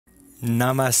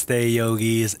Namaste,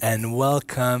 yogis, and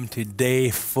welcome to day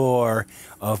 4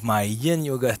 of my Yin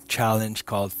Yoga challenge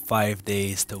called 5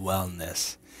 Days to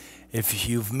Wellness. If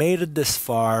you've made it this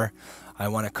far, I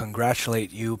want to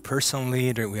congratulate you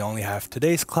personally that we only have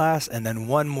today's class and then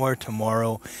one more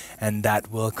tomorrow, and that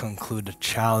will conclude the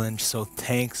challenge. So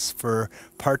thanks for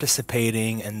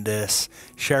participating in this,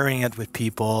 sharing it with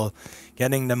people,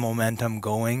 getting the momentum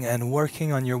going, and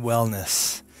working on your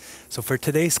wellness. So for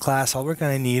today's class, all we're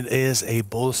going to need is a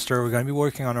bolster. We're going to be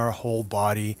working on our whole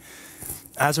body.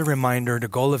 As a reminder, the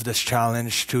goal of this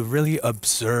challenge to really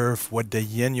observe what the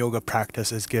Yin Yoga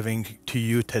practice is giving to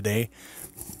you today.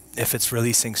 If it's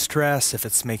releasing stress, if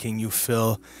it's making you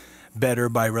feel better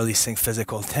by releasing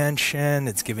physical tension,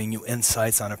 it's giving you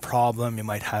insights on a problem you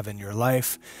might have in your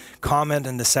life. Comment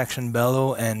in the section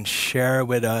below and share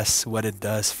with us what it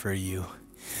does for you.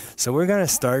 So we're going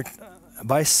to start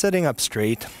by sitting up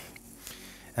straight.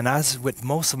 And as with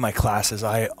most of my classes,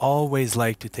 I always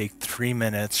like to take 3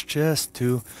 minutes just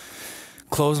to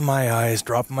close my eyes,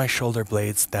 drop my shoulder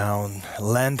blades down,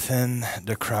 lengthen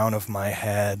the crown of my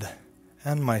head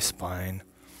and my spine.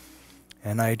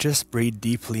 And I just breathe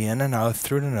deeply in and out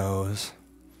through the nose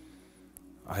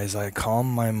as I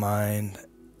calm my mind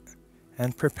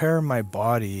and prepare my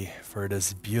body for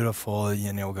this beautiful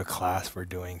Yin Yoga class we're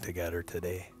doing together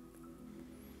today.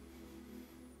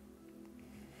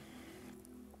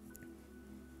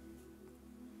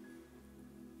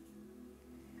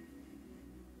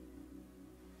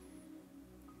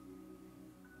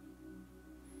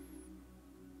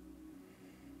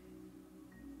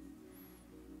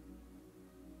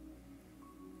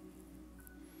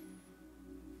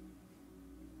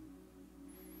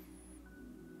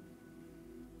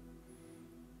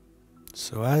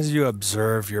 So as you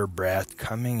observe your breath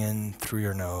coming in through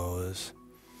your nose,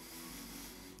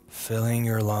 filling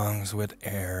your lungs with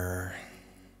air,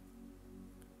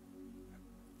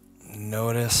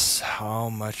 notice how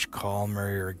much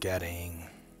calmer you're getting,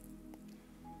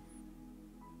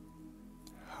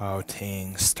 how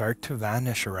things start to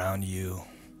vanish around you,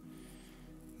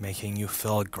 making you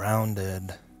feel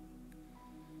grounded,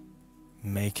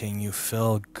 making you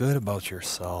feel good about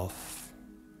yourself,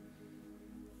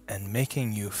 and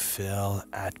making you feel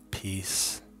at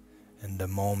peace in the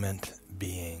moment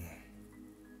being.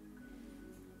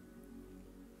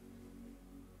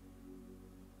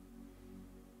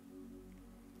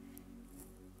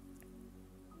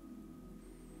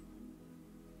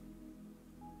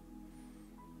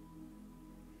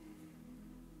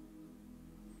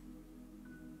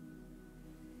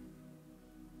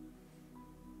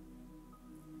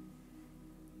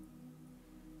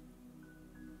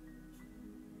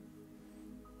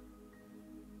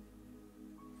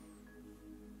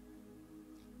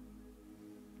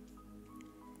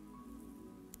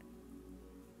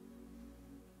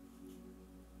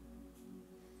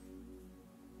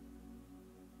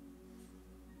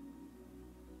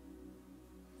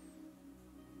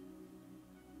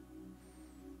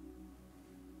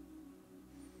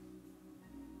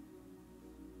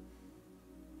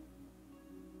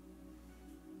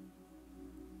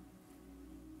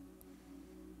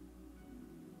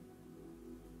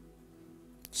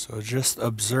 So just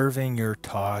observing your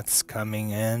thoughts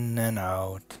coming in and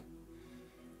out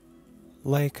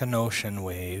like an ocean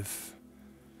wave.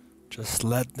 Just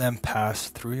let them pass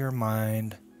through your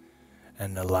mind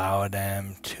and allow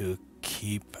them to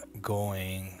keep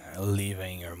going,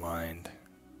 leaving your mind.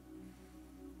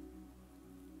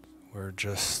 We're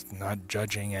just not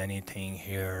judging anything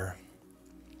here,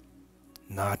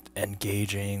 not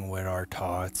engaging with our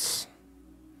thoughts,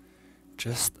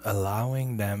 just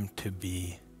allowing them to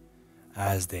be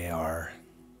as they are.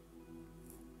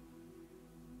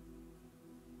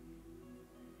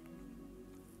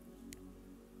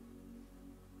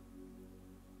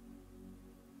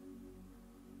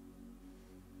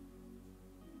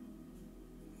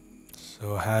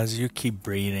 So as you keep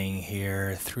breathing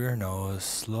here through your nose,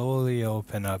 slowly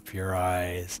open up your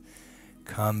eyes,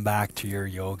 come back to your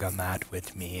yoga mat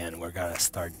with me, and we're gonna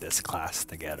start this class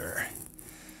together.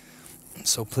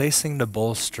 So placing the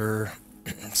bolster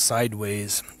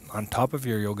sideways on top of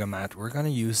your yoga mat, we're going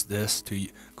to use this to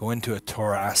go into a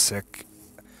thoracic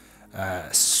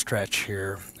stretch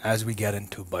here as we get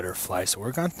into butterfly. So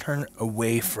we're going to turn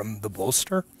away from the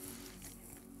bolster.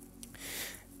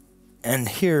 And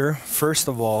here, first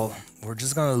of all, we're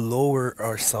just going to lower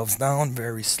ourselves down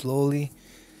very slowly,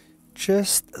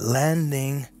 just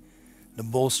landing the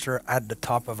bolster at the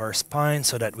top of our spine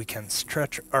so that we can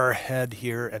stretch our head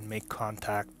here and make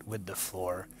contact with the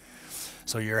floor.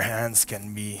 So your hands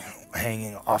can be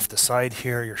hanging off the side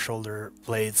here, your shoulder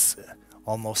blades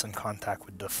almost in contact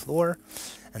with the floor.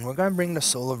 And we're going to bring the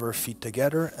sole of our feet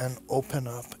together and open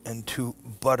up into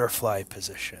butterfly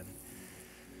position.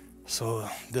 So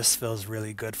this feels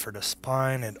really good for the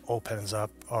spine. It opens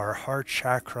up our heart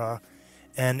chakra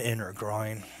and inner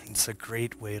groin. It's a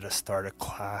great way to start a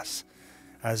class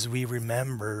as we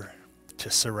remember to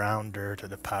surrender to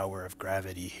the power of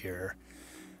gravity here,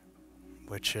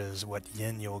 which is what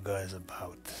Yin Yoga is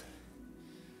about.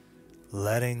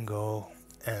 Letting go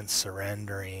and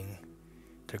surrendering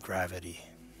to gravity.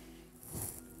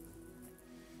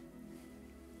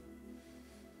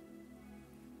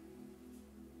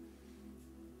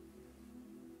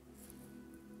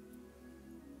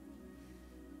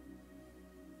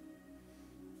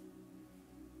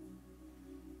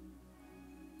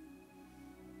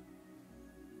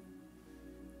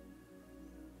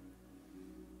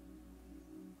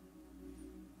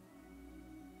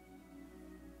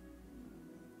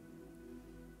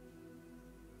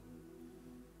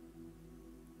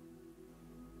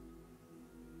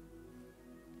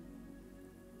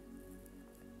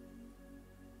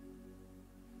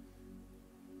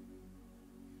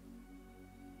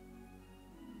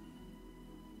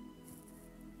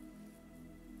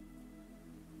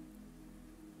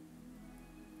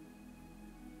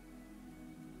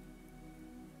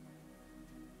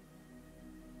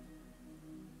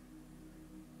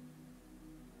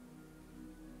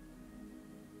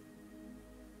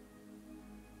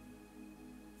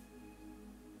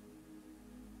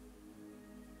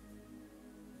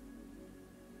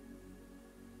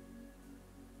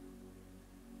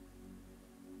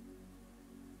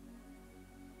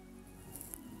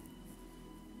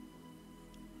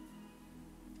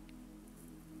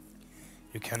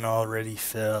 You can already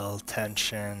feel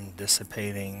tension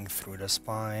dissipating through the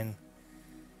spine.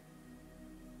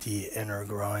 The inner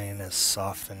groin is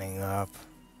softening up.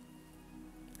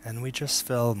 And we just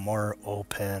feel more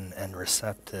open and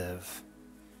receptive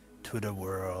to the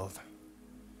world.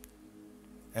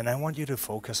 And I want you to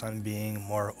focus on being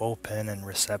more open and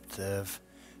receptive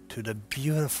to the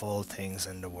beautiful things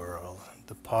in the world,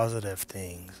 the positive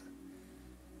things,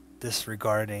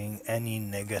 disregarding any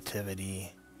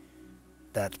negativity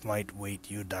that might weight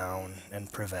you down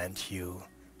and prevent you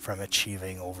from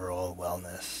achieving overall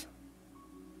wellness.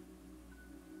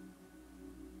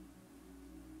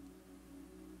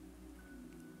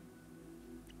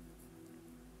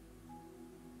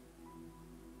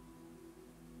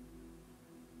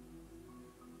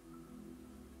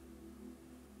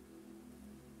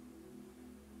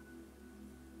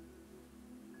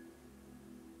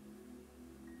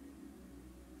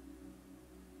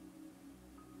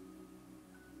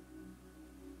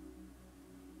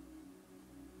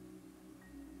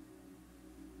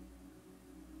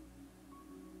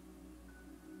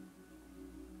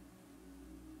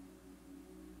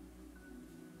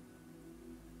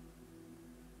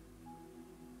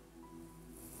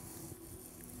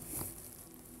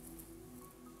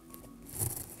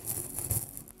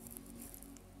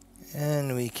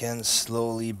 And we can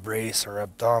slowly brace our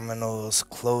abdominals,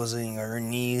 closing our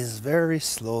knees very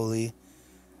slowly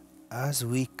as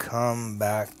we come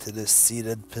back to the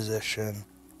seated position,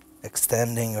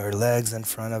 extending our legs in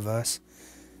front of us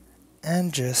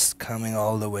and just coming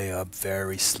all the way up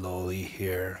very slowly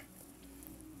here.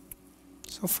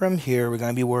 So from here, we're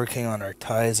going to be working on our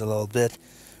thighs a little bit.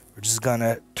 We're just going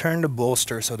to turn the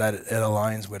bolster so that it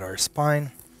aligns with our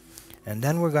spine. And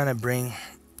then we're going to bring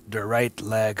the right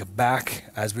leg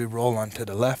back as we roll onto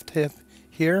the left hip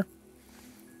here,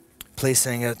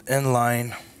 placing it in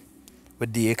line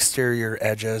with the exterior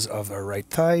edges of our right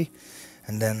thigh,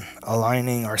 and then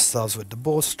aligning ourselves with the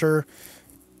bolster,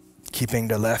 keeping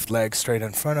the left leg straight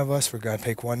in front of us. We're going to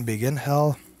take one big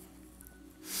inhale,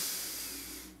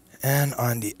 and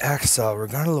on the exhale, we're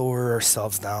going to lower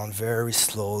ourselves down very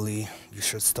slowly. You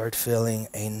should start feeling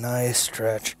a nice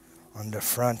stretch on the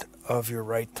front of your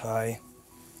right thigh.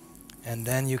 And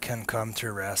then you can come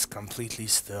to rest completely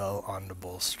still on the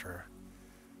bolster.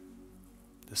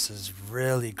 This is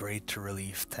really great to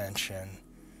relieve tension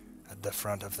at the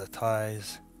front of the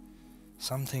thighs,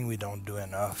 something we don't do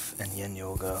enough in Yin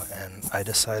Yoga, and I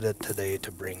decided today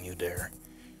to bring you there.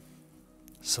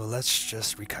 So let's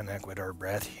just reconnect with our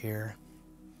breath here.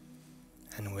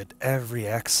 And with every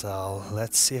exhale,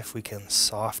 let's see if we can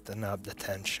soften up the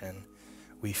tension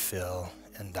we feel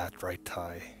in that right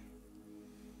thigh.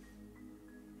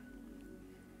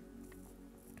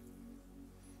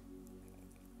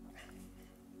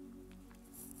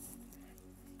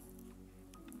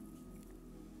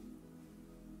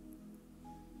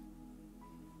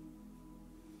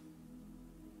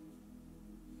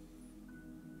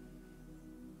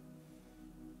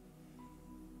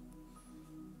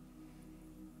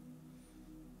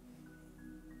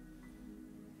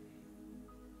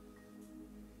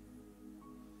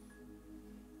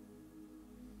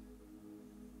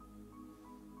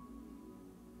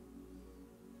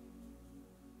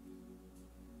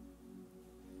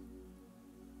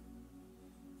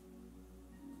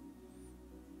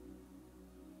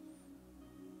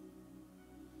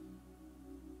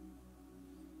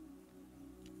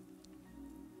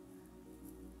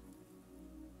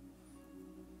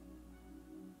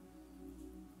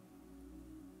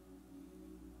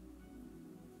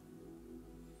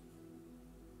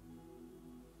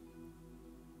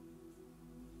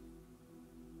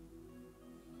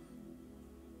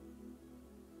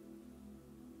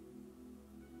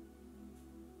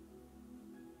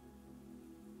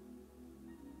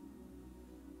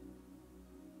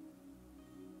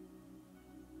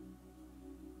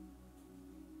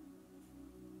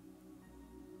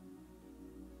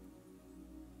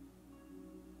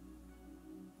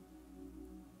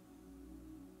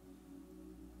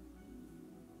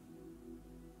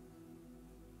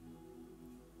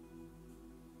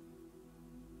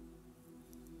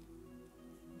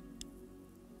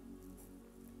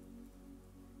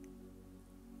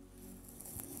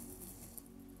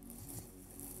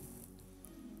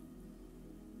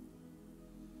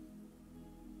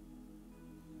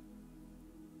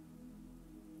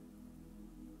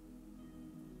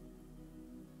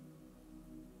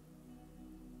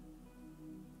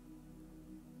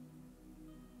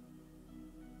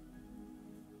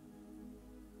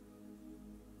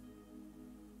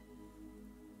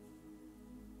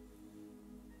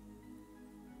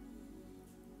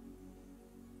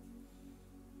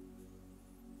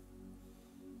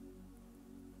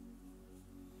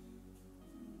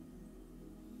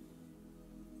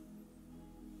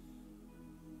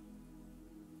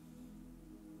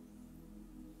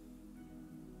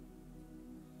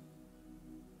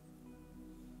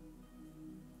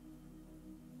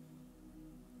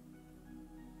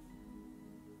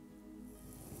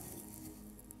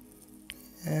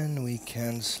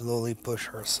 can slowly push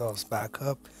ourselves back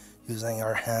up using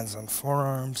our hands and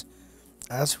forearms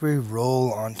as we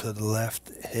roll onto the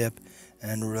left hip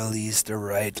and release the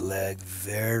right leg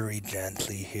very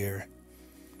gently here.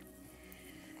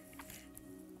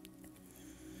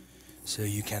 So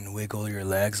you can wiggle your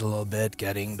legs a little bit,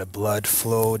 getting the blood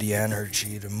flow, the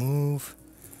energy to move.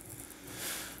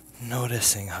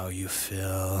 Noticing how you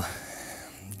feel,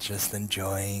 just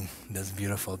enjoying this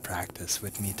beautiful practice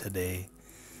with me today.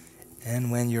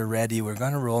 And when you're ready, we're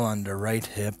going to roll on the right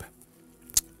hip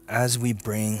as we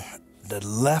bring the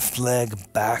left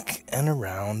leg back and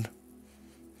around,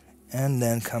 and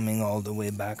then coming all the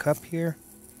way back up here.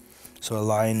 So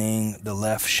aligning the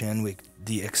left shin with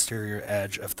the exterior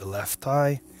edge of the left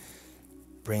thigh,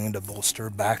 bringing the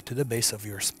bolster back to the base of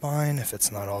your spine if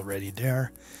it's not already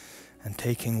there, and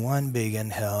taking one big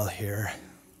inhale here.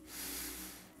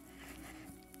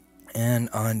 And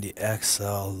on the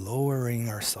exhale, lowering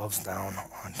ourselves down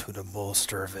onto the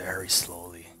bolster very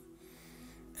slowly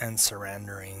and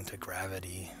surrendering to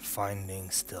gravity, finding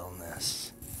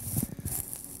stillness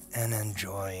and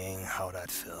enjoying how that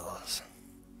feels.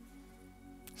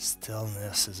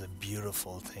 Stillness is a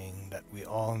beautiful thing that we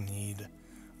all need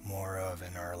more of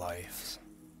in our lives.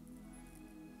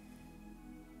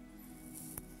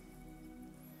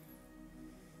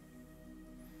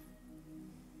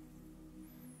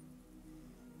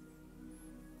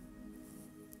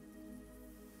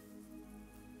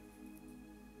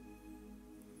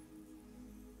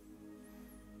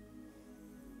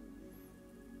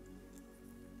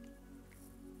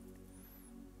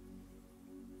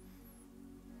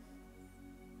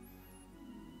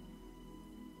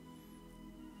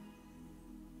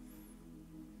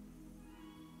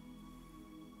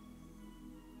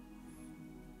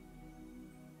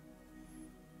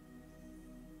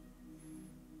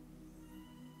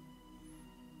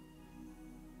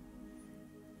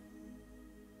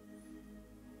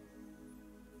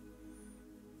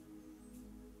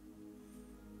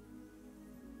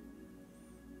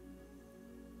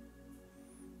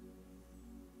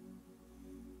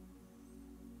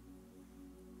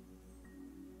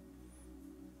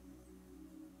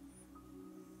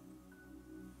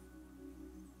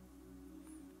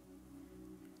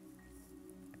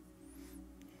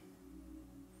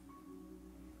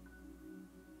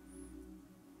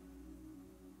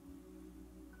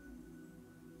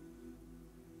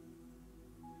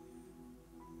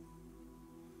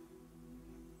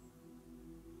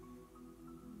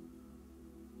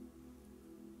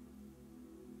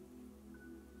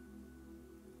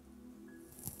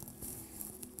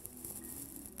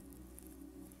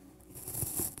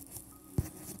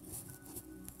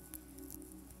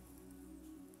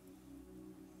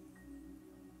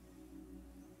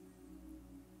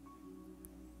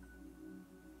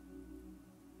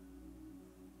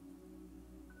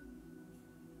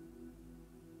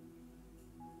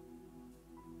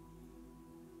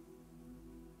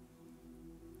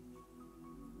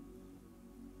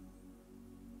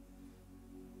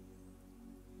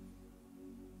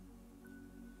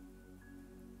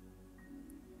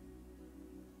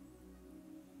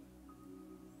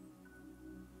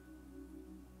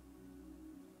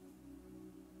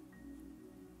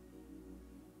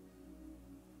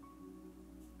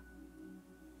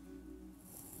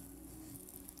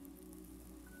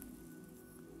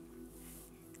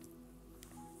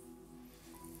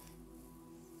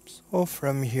 So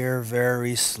from here,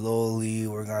 very slowly,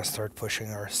 we're going to start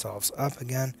pushing ourselves up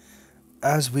again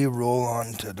as we roll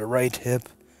onto the right hip,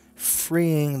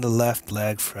 freeing the left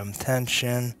leg from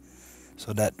tension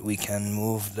so that we can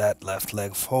move that left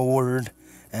leg forward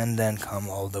and then come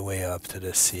all the way up to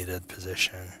the seated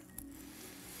position.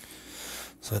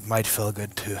 So it might feel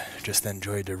good to just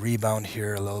enjoy the rebound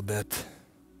here a little bit.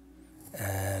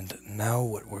 And now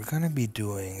what we're going to be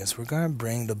doing is we're going to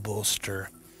bring the bolster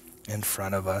in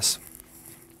front of us,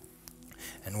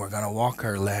 and we're going to walk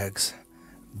our legs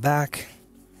back,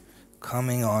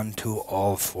 coming onto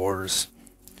all fours.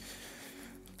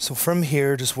 So from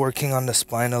here, just working on the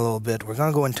spine a little bit, we're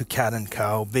going to go into cat and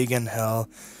cow. Big inhale,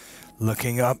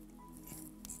 looking up,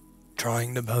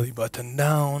 drawing the belly button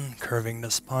down, curving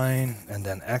the spine, and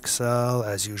then exhale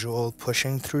as usual,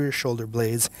 pushing through your shoulder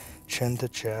blades, chin to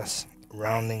chest,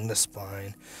 rounding the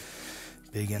spine.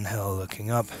 Big inhale, looking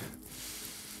up,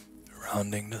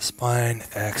 rounding the spine,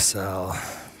 exhale,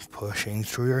 pushing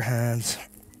through your hands,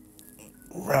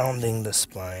 rounding the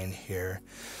spine here.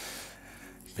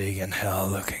 Big inhale,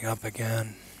 looking up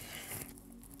again,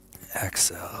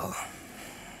 exhale.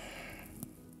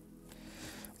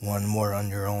 One more on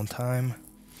your own time.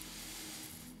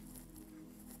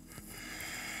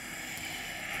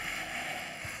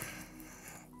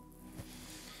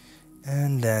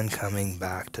 And then coming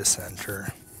back to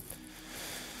center.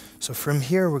 So from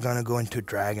here, we're going to go into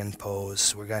dragon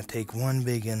pose. We're going to take one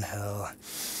big inhale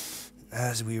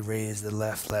as we raise the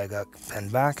left leg up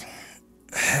and back.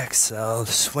 Exhale,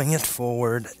 swing it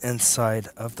forward inside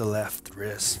of the left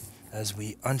wrist as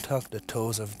we untuck the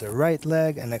toes of the right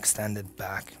leg and extend it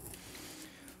back.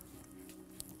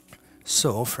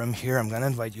 So from here, I'm going to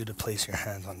invite you to place your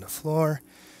hands on the floor,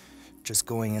 just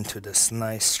going into this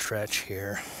nice stretch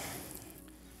here,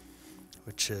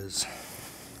 which is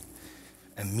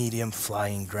a medium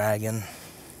flying dragon.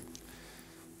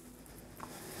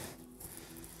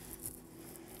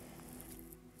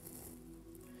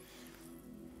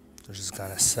 So just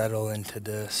gonna settle into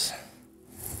this,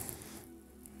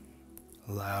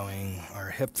 allowing our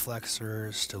hip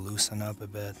flexors to loosen up a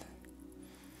bit.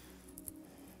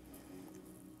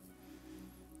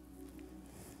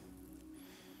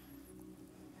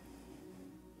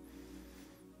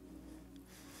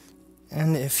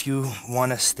 And if you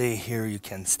want to stay here, you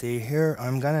can stay here.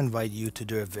 I'm going to invite you to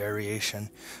do a variation.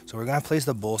 So we're going to place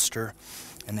the bolster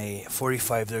in a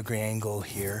 45-degree angle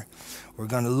here. We're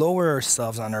going to lower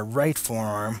ourselves on our right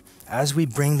forearm as we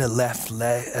bring the left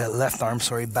arm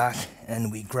back, and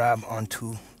we grab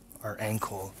onto our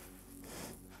ankle.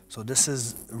 So this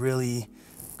is really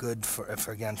good for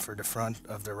the front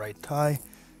of the right thigh.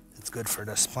 It's good for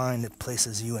the spine. It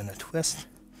places you in a twist.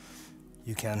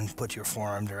 You can put your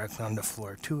forearm directly on the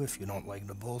floor too if you don't like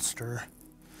the bolster.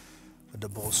 But the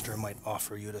bolster might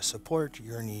offer you the support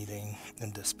you're needing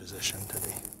in this position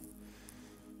today.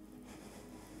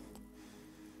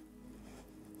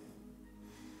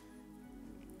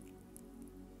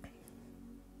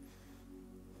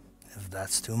 If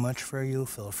that's too much for you,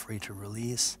 feel free to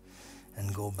release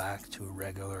and go back to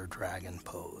regular dragon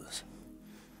pose.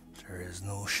 There is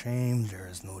no shame, there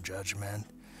is no judgment.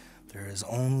 There is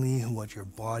only what your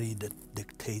body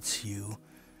dictates you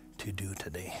to do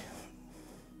today.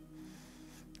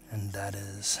 And that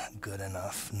is good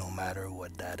enough, no matter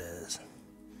what that is.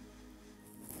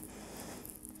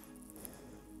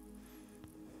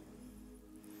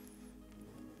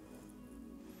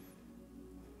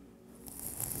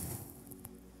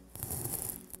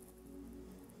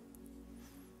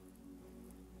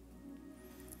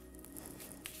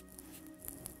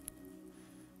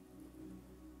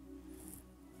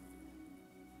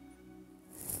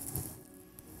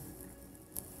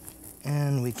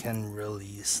 And we can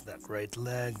release that right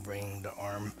leg, bring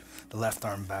the left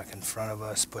arm back in front of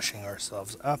us, pushing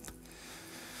ourselves up,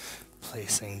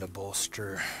 placing the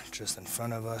bolster just in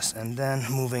front of us, and then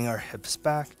moving our hips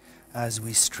back as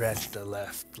we stretch the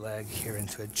left leg here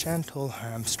into a gentle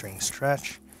hamstring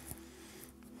stretch.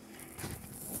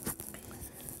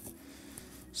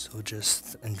 So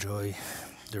just enjoy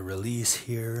the release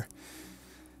here,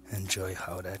 enjoy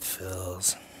how that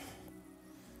feels.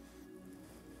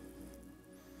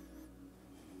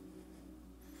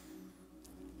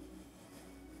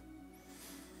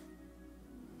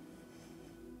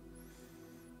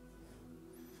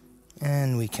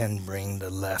 And we can bring the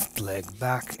left leg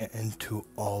back into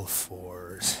all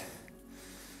fours.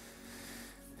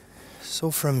 So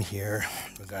from here,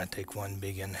 we're going to take one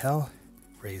big inhale,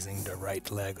 raising the right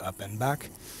leg up and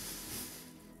back.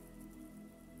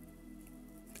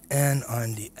 And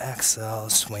on the exhale,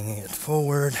 swinging it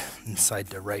forward inside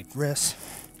the right wrist,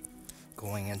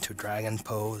 going into dragon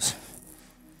pose,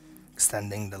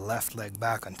 extending the left leg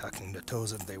back and tucking the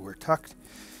toes if they were tucked.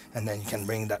 And then you can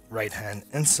bring that right hand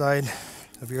inside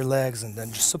of your legs and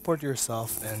then just support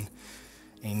yourself in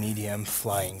a medium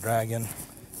flying dragon.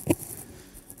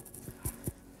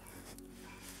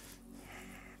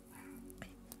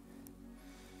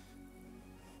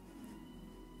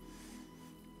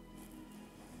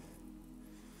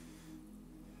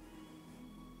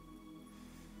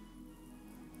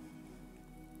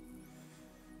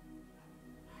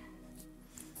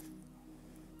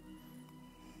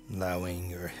 Allowing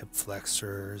your hip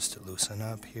flexors to loosen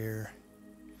up here,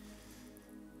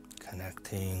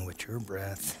 connecting with your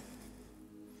breath.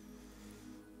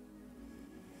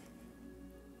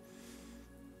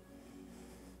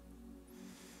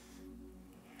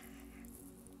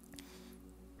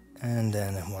 And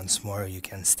then once more, you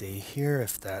can stay here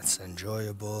if that's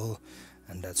enjoyable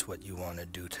and that's what you want to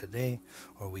do today.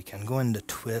 Or we can go in the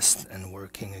twist and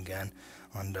working again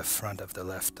on the front of the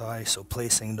left thigh. So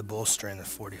placing the bolster in a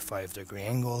 45-degree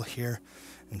angle here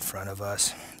in front of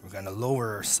us. We're going to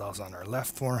lower ourselves on our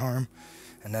left forearm,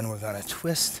 and then we're going to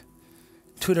twist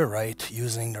to the right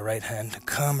using the right hand to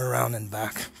come around and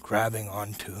back, grabbing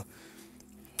onto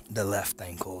the left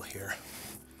ankle here.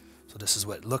 So this is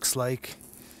what it looks like.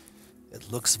 It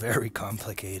looks very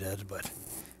complicated, but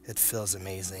it feels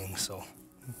amazing. So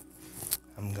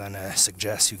I'm gonna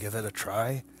suggest you give it a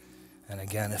try. And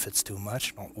again, if it's too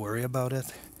much, don't worry about it.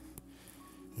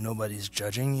 Nobody's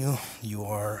judging you. You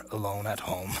are alone at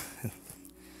home.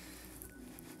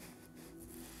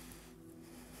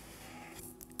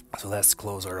 So let's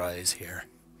close our eyes here.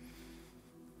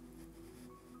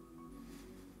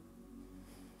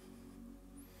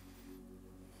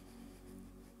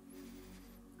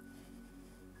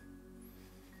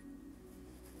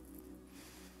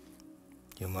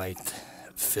 You might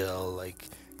feel like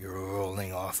you're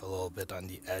rolling off a little bit on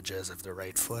the edges of the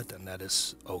right foot, and that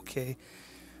is okay.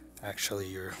 Actually,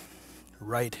 your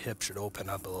right hip should open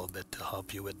up a little bit to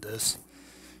help you with this.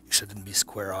 You shouldn't be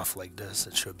square off like this.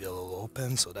 It should be a little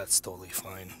open, so that's totally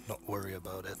fine. Don't worry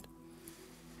about it.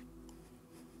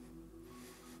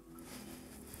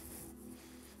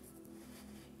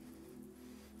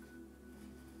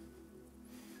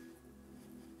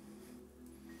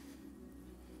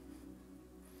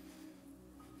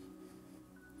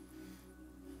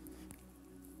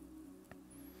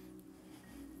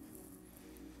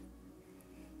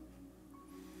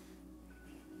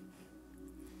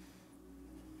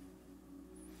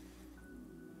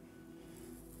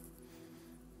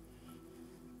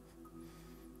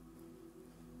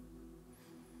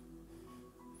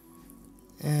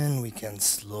 And we can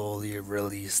slowly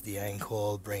release the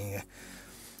ankle, bring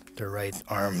the right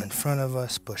arm in front of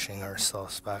us, pushing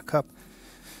ourselves back up,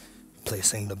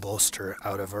 placing the bolster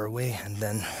out of our way, and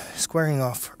then squaring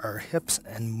off our hips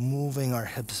and moving our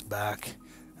hips back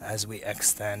as we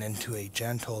extend into a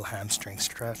gentle hamstring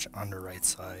stretch on the right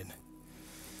side.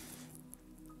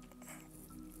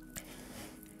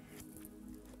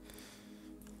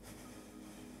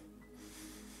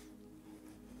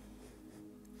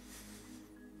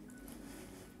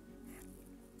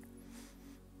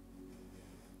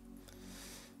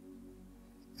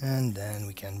 And then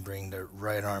we can bring the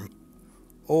right arm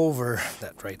over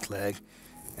that right leg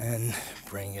and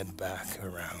bring it back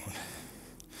around.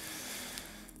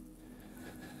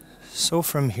 So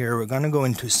from here, we're going to go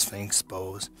into Sphinx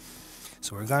pose.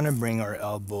 So we're going to bring our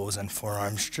elbows and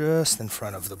forearms just in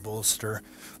front of the bolster,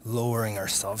 lowering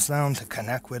ourselves down to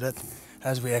connect with it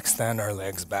as we extend our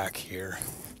legs back here.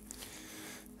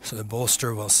 So the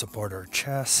bolster will support our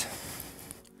chest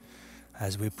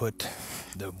as we put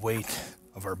the weight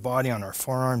of our body on our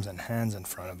forearms and hands in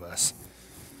front of us,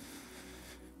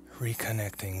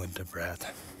 reconnecting with the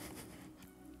breath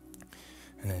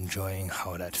and enjoying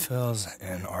how that feels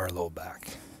in our low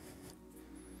back.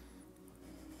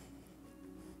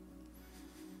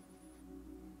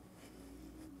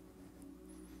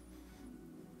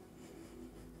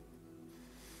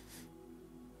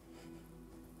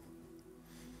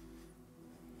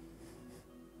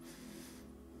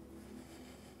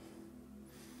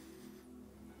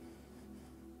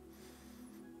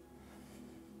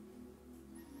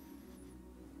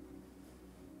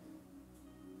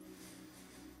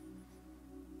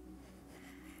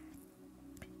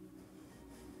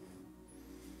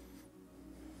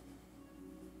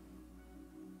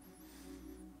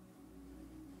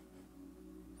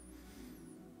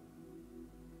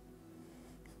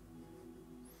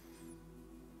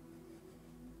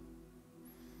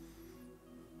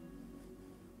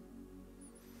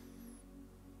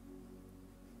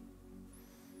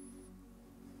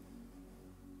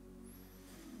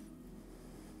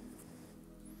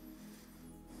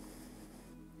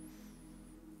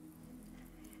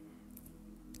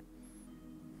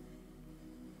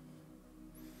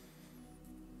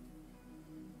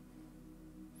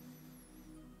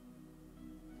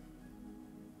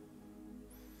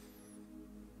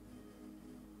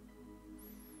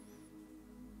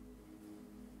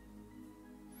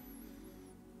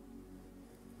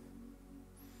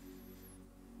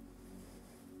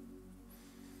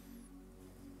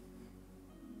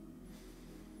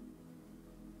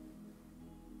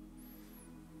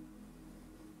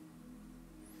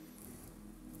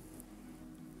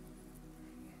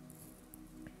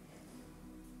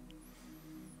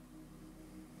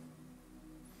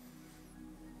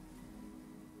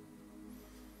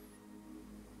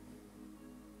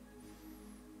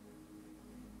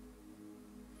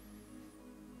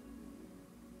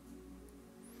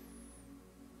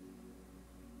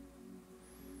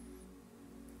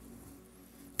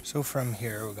 So from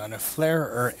here, we're going to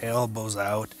flare our elbows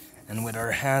out, and with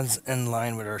our hands in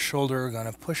line with our shoulder, we're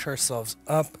going to push ourselves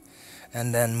up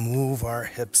and then move our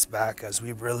hips back as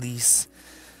we release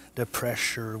the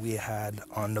pressure we had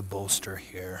on the bolster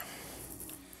here.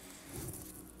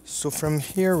 So from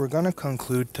here, we're going to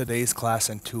conclude today's class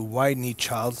into wide knee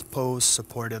child's pose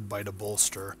supported by the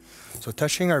bolster. So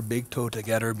touching our big toe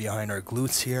together behind our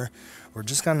glutes here, we're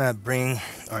just going to bring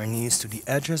our knees to the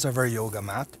edges of our yoga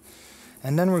mat.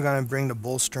 And then we're going to bring the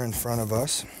bolster in front of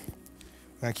us.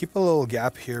 We're going to keep a little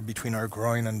gap here between our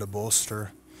groin and the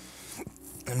bolster.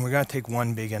 And we're going to take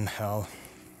one big inhale.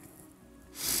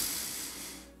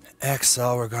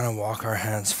 Exhale, we're going to walk our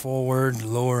hands forward,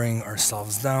 lowering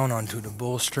ourselves down onto the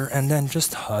bolster, and then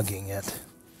just hugging it.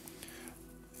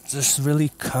 Just really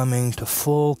coming to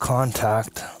full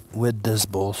contact with this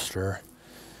bolster.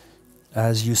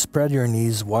 As you spread your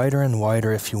knees wider and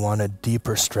wider if you want a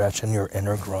deeper stretch in your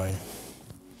inner groin.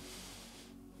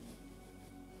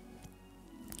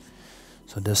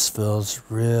 So this feels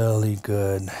really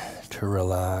good to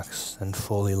relax and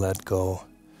fully let go.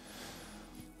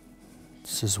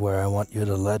 This is where I want you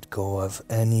to let go of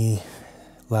any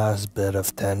last bit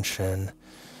of tension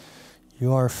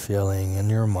you are feeling in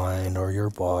your mind or your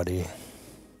body.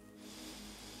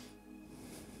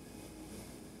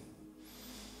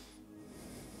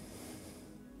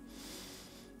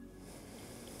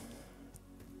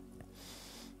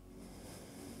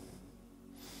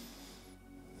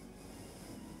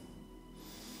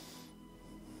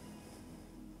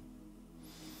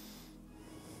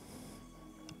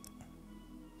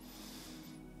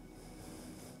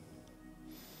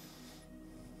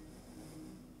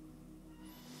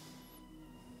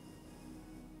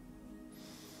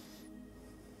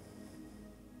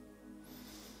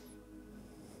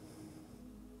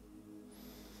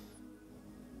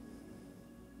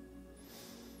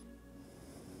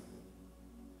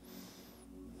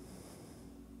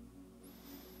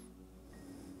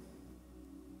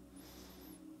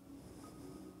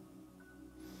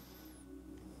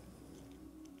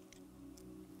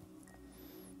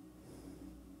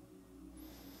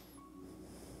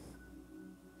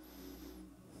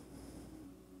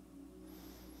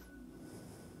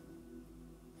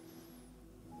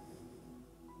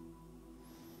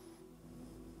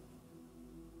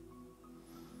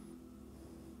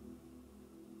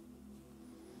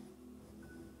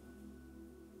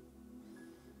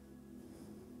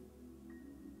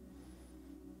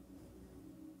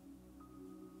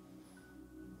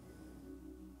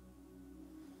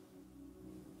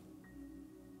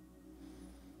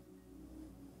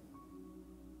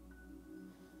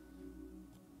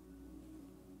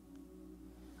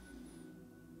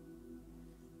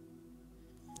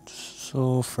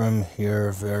 So from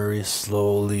here, very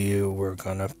slowly, we're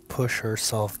gonna push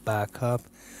ourselves back up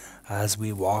as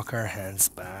we walk our hands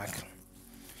back,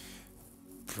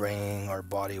 bringing our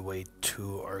body weight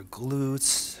to our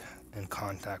glutes in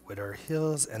contact with our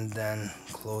heels, and then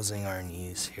closing our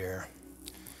knees here.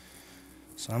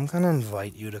 So I'm gonna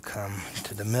invite you to come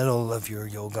to the middle of your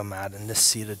yoga mat in this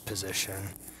seated position.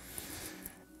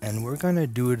 And we're going to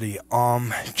do the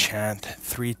Om chant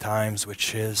 3 times,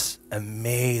 which is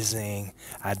amazing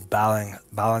at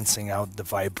balancing out the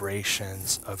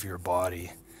vibrations of your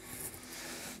body.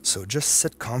 So just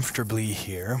sit comfortably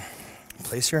here.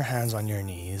 Place your hands on your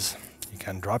knees. You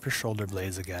can drop your shoulder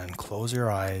blades again. Close your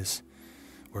eyes.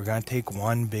 We're going to take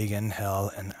one big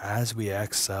inhale. And as we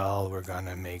exhale, we're going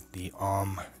to make the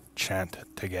Om chant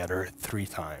together 3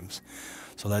 times.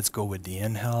 So let's go with the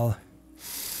inhale.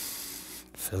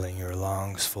 Filling your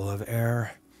lungs full of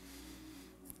air.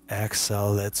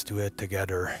 Exhale, let's do it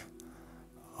together.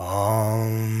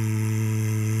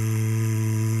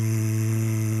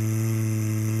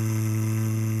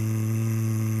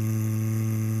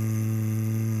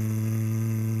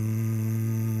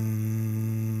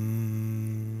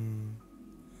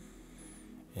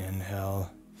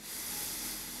 Inhale.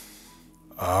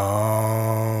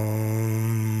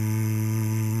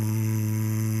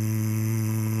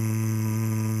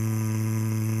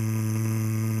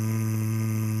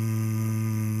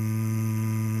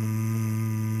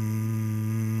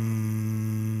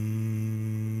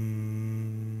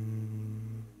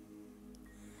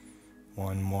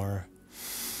 One more.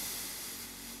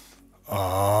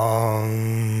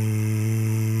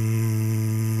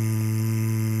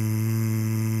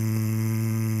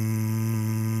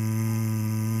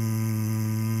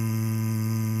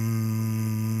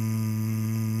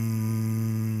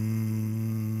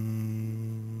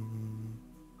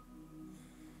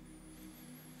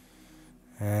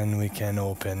 And we can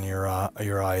open your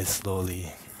eyes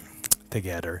slowly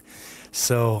together.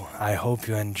 So I hope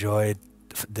you enjoyed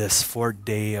this 4th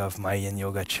day of my Yin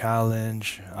Yoga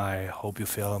challenge. I hope you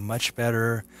feel much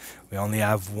better. We only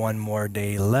have one more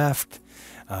day left.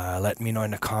 Let me know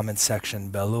in the comment section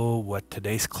below what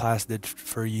today's class did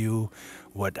for you,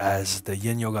 what as the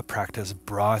Yin Yoga practice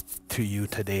brought to you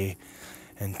today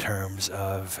in terms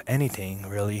of anything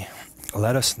really.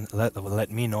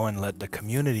 Let me know and let the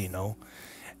community know.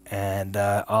 And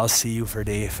I'll see you for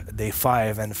day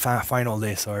 5 and final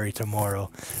day, sorry, tomorrow.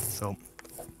 So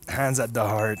hands at the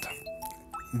heart,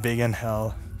 big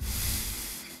inhale,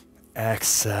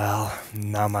 exhale,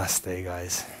 namaste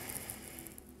guys.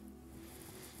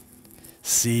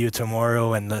 See you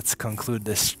tomorrow, and let's conclude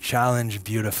this challenge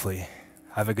beautifully.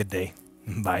 Have a good day.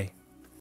 Bye.